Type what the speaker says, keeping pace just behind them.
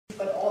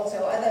but also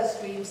other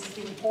streams, is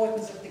the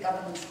importance of the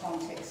governance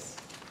context.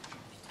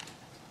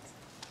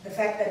 The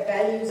fact that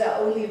values are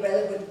only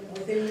relevant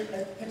within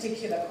a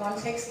particular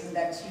context, and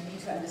that you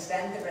need to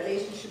understand the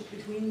relationship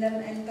between them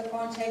and the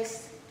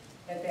context,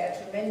 that there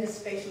are tremendous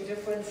spatial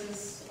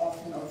differences,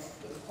 often of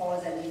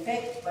cause and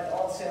effect, but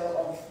also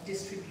of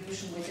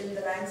distribution within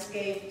the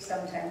landscape,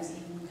 sometimes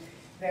even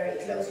very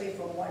closely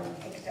from one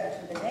hectare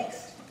to the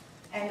next.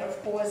 And of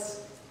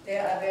course,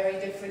 there are very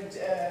different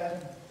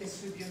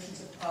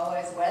distributions of power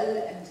as well,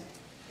 and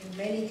in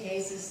many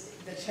cases,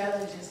 the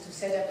challenge is to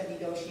set up a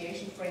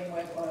negotiation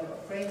framework or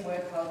a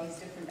framework how these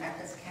different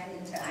actors can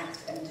interact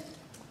and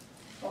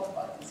talk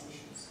about these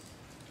issues.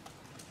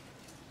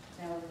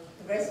 Now,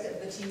 the rest of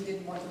the team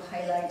didn't want to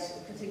highlight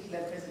a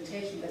particular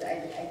presentation, but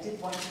I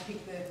did want to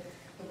pick the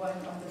one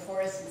on the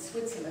forest in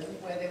Switzerland,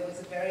 where there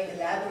was a very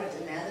elaborate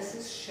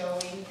analysis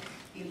showing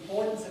the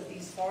importance of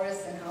these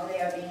forests and how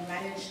they are being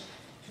managed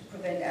to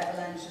prevent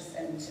avalanches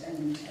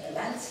and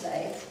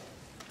landslides.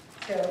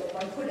 So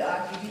one could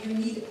argue, do you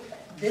need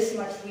this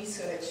much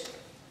research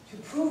to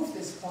prove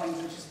this point,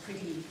 which is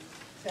pretty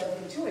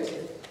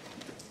self-intuitive?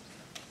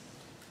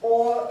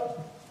 Or,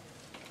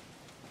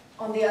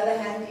 on the other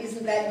hand,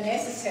 isn't that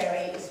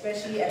necessary,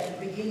 especially at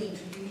the beginning,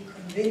 to really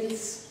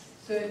convince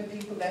certain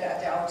people that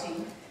are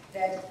doubting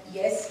that,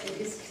 yes, it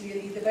is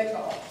clearly the better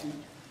option?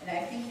 And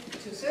I think,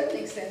 to a certain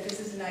extent, this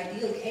is an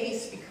ideal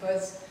case,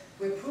 because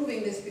we're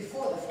proving this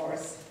before the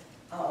forests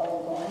are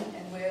all gone,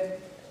 and we're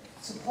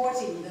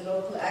supporting the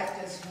local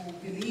actors who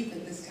believe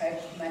in this type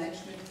of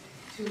management,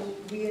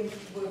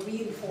 we're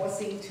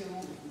reinforcing to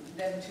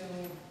them to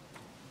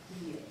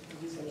the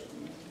research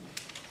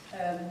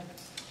community,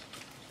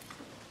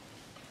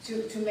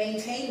 to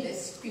maintain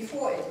this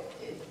before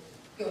it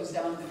goes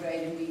down the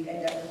drain and we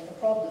end up with the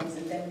problems,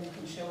 and then we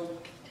can show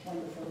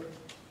wonderful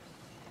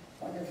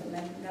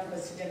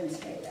numbers to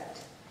demonstrate that.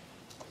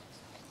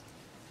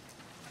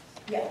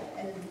 Yeah,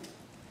 and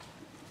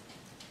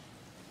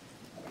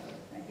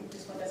I think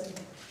this one doesn't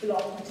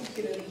belong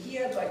particularly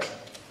here, but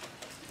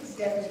it's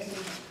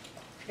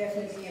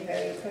definitely a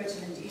very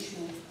pertinent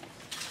issue,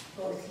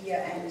 both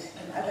here and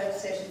in other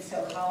sessions.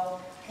 So how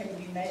can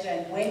we measure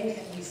and when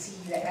can we see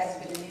there has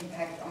been an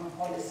impact on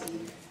policy?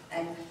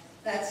 And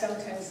that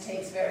sometimes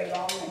takes very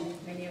long, and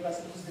many of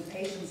us lose the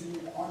patience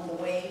on the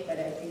way, but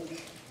I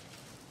think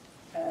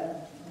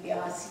we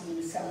are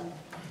seeing some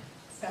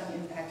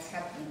impacts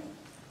happening.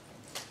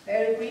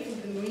 Very briefly,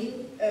 the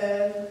marine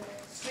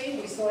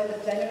stream, we saw in the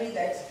plenary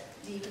that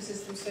the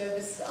ecosystem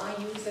services are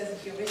used as a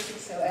heuristic,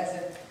 so as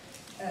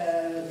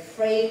a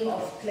frame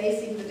of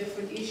placing the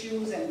different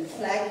issues and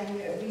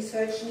flagging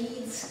research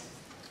needs.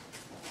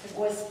 It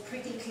was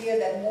pretty clear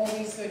that more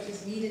research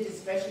is needed,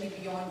 especially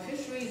beyond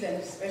fisheries and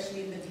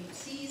especially in the deep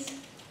seas,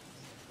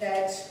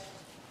 that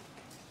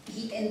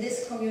in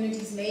these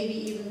communities, maybe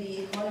even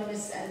the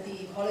economists and the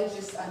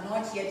ecologists are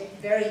not yet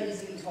very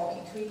easily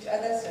talking to each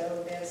other,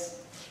 so there's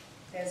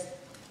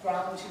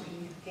ground to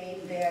be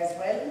gained there as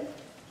well.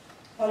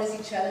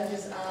 Policy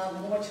challenges are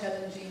more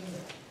challenging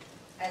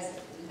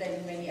than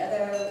in many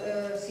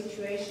other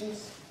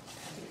situations,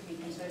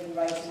 particularly concerning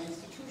rights in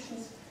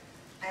institutions,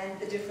 and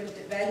the different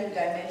value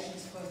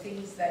dimensions for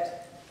things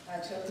that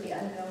are totally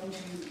unknown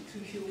to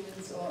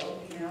humans or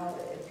only now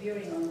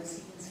appearing on the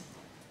scenes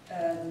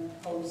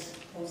pose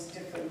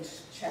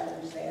different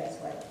challenge there as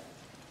well.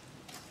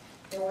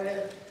 There were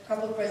a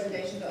couple of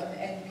presentations on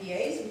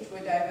NPAs, which were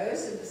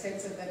diverse in the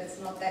sense of that it's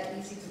not that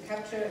easy to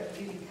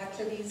really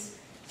capture these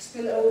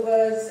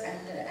spillovers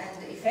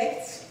and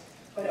effects,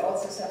 but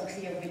also some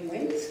clear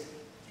win-wins.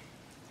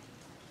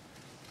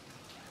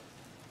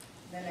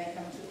 Then I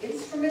come to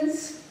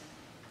instruments.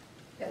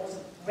 There was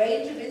a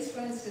range of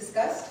instruments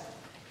discussed.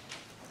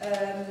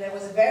 There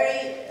was a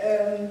very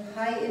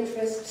high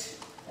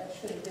interest, that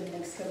should have been an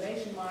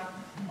exclamation mark,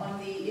 on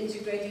the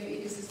integrating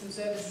ecosystem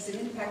services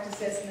and impact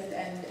assessment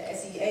and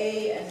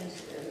SEA and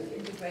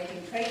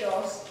integrating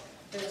trade-offs.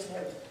 Those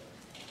were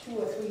 2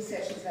 or 3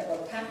 sessions that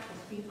were packed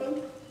with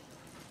people.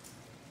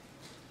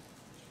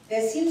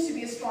 There seems to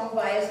be a strong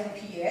bias in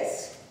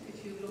PS,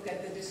 if you look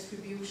at the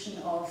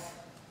distribution of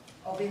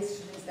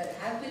instruments that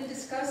have been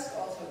discussed,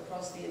 also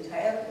across the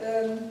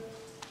entire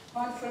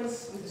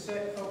conference, with a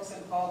certain focus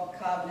on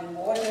carbon and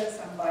water,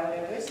 some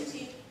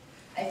biodiversity.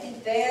 I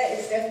think there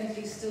is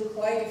definitely still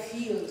quite a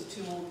field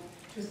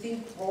to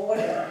think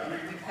broader.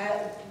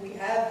 We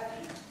have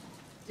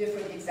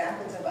different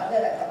examples of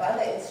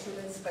other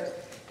instruments,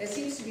 but there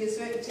seems to be a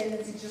certain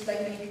tendency, just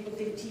like many people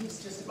think TEEP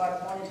is just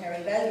about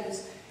monetary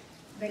values,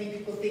 many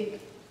people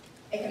think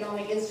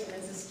economic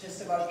instruments is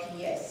just about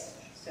PES.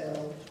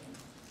 So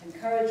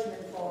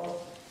encouragement for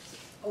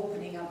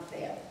opening up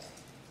there.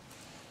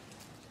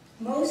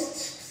 Most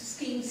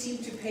schemes seem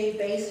to pay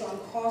based on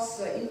costs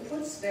or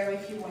inputs, very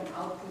few on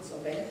outputs or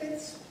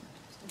benefits.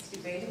 It's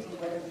debatable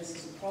whether this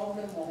is a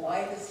problem or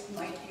why this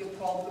might be a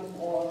problem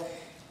or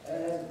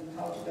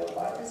how to go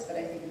about this, but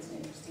I think it's an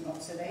interesting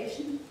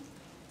observation.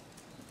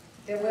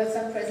 There were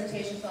some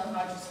presentations on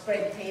how to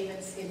spread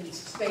payments in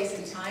space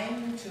and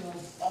time to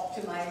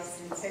optimize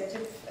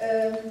incentive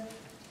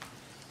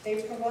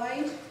they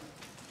provide,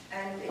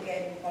 and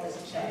again,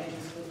 policy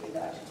challenges with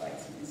regard to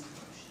rights and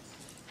institutions.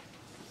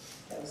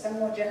 So some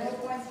more general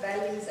points: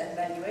 values and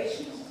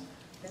valuations.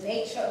 The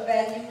nature of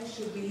value: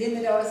 should we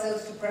limit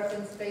ourselves to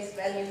preference-based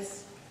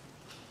values?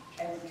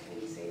 I would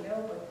clearly say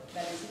no, but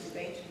that is a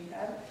debate we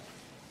have.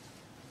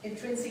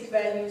 Intrinsic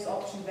values,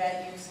 option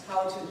values,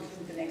 how to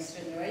include the next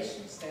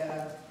generations. There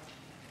are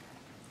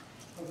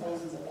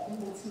proposals of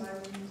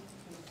ombudsman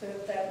to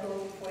serve that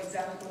role, for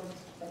example,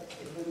 but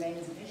it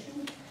remains an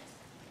issue.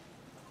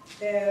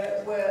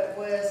 There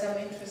were some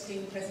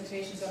interesting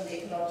presentations on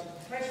the ecological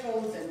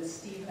thresholds, and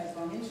Steve has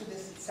gone into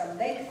this at some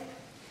length.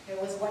 There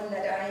was one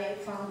that I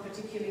found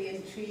particularly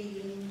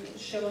intriguing,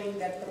 showing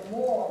that the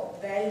more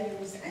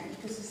values and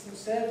ecosystem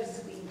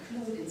services we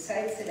include in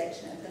site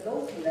selection at the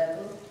local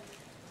level,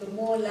 the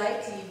more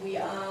likely we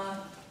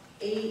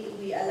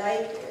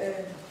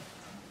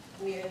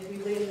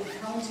will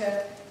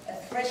encounter a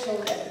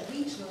threshold at the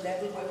regional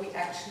level where we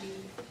actually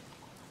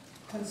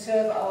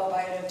conserve our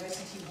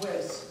biodiversity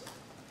worse,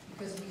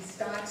 because we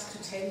start to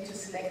tend to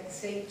select the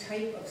same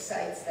type of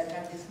sites that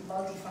have this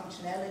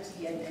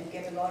multifunctionality and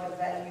get a lot of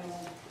value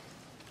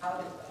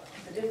out of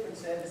the different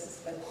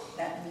services, but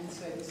that means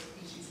certain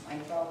species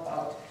might drop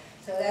out.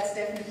 So that's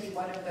definitely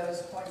one of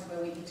those points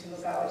where we need to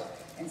look out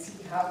and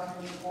see how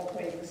can we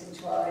incorporate this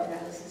into our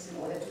analysis in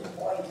order to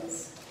avoid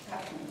this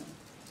happening.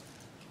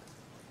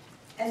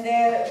 And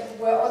there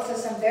were also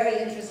some very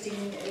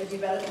interesting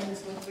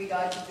developments with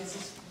regard to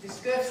this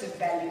discursive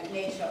value,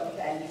 nature of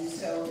value.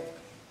 So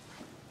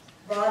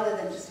rather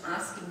than just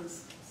asking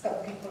some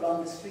people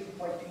on the street,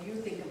 what do you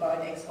think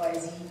about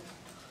XYZ,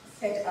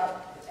 set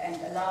up and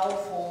allow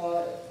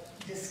for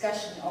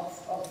discussion of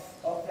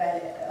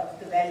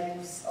the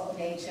values of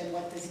nature and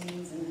what this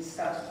means. And we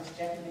started with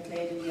Jackie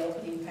McLeod in the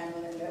opening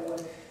panel, and there were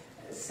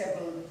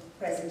several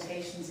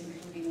presentations,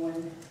 including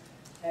one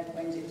that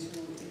went into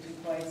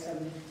quite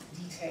some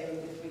detail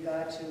with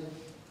regard to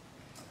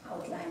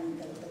outlining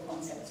the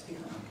concepts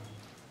behind.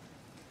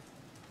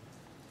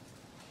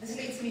 This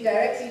leads me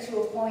directly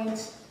to a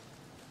point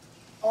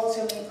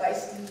also made by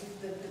Steve,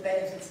 the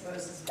benefits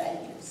versus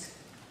values.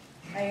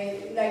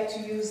 I like to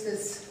use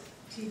this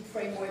team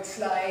framework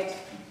slide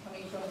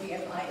coming from the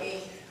MIA,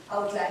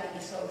 outlining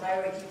this whole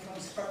hierarchy from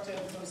structure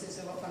and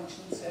process over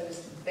functional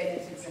service to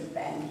benefits and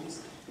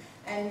values.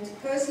 And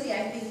personally,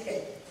 I think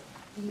it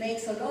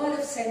makes a lot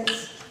of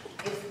sense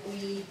if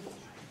we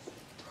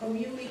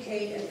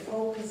communicate and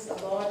focus a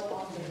lot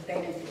on the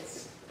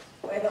benefits,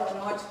 whether or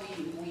not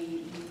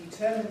we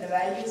determine the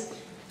values.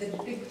 The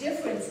big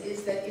difference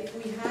is that if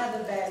we have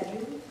a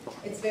value,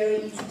 it's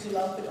very easy to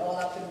lump it all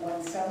up in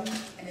one sum,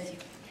 and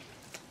it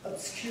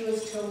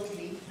obscures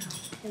totally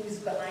who is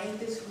behind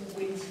this, who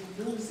wins,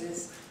 who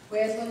loses.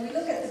 Whereas when we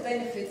look at the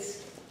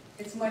benefits,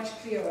 it's much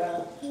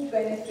clearer who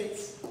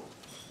benefits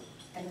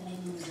and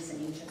who loses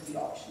in each of the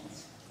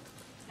options.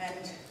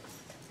 And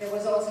there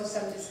was also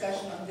some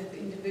discussion on the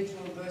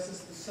individual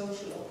versus the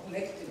social or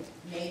collective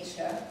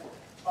nature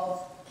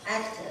of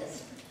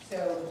actors.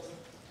 So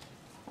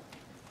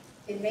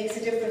it makes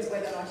a difference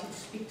whether or not you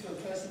speak to a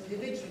person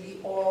individually,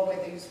 or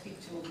whether you speak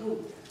to a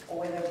group, or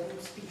whether a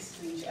group speaks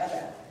to each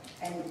other.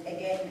 And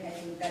again, I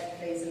think that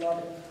plays a lot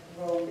of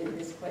role in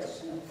this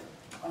question of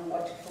on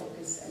what to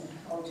focus and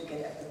how to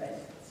get at the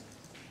benefits.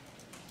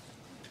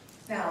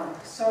 Now,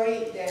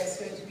 sorry, there's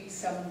going to be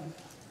some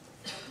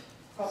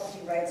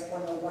property rights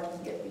 101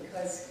 here,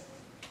 because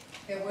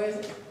there were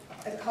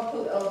a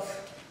couple of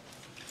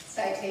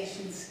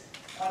citations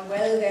on,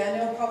 well, there are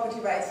no property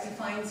rights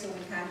defined, so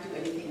we can't do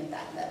anything at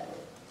that level.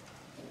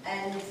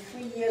 And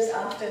 3 years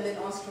after Lynn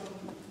Ostrom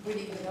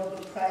winning the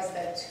Nobel Prize,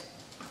 that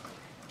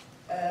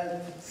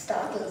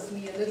startles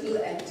me a little,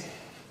 and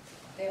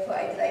therefore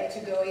I'd like to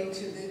go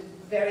into the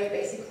very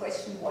basic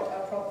question: what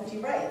are property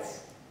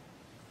rights?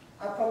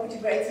 Are property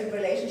rights a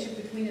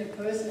relationship between a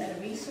person and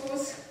a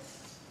resource?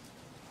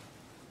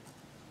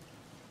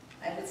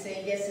 I would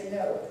say yes and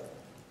no.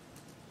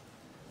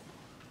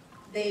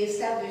 They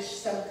establish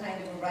some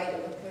kind of a right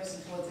of a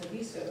person towards a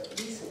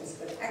resource,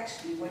 but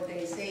actually what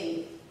they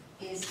say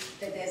is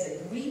that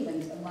there's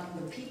agreement among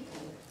the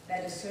people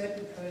that a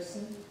certain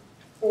person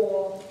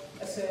or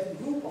a certain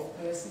group of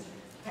persons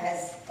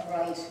has a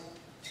right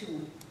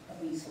to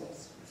a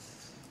resource.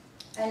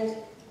 And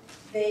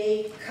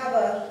they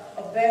cover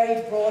a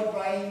very broad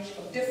range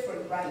of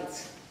different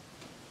rights,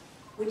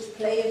 which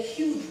play a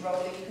huge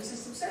role in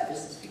ecosystem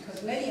services,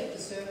 because many of the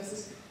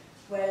services,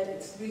 well,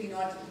 it's really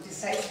not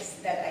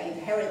decisive that I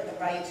inherit the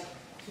right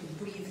to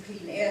breathe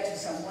clean air to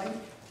someone.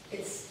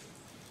 It's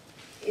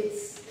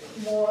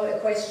more a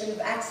question of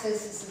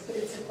access.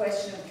 It's a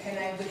question of, can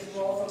I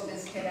withdraw from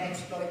this, can I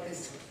exploit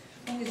this,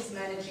 who is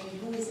managing,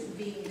 who is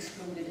being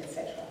excluded,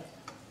 etc.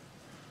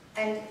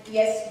 And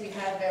yes, we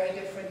have very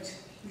different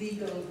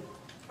legal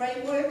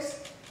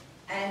frameworks,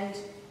 and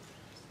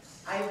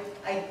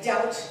I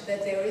doubt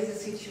that there is a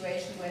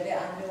situation where there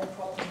are no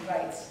property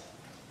rights.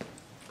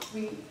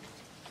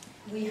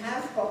 We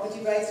have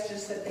property rights,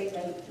 just that they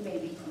may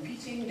be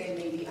competing, they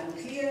may be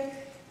unclear,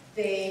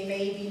 they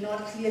may be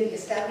not clearly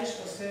established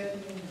for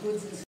certain goods and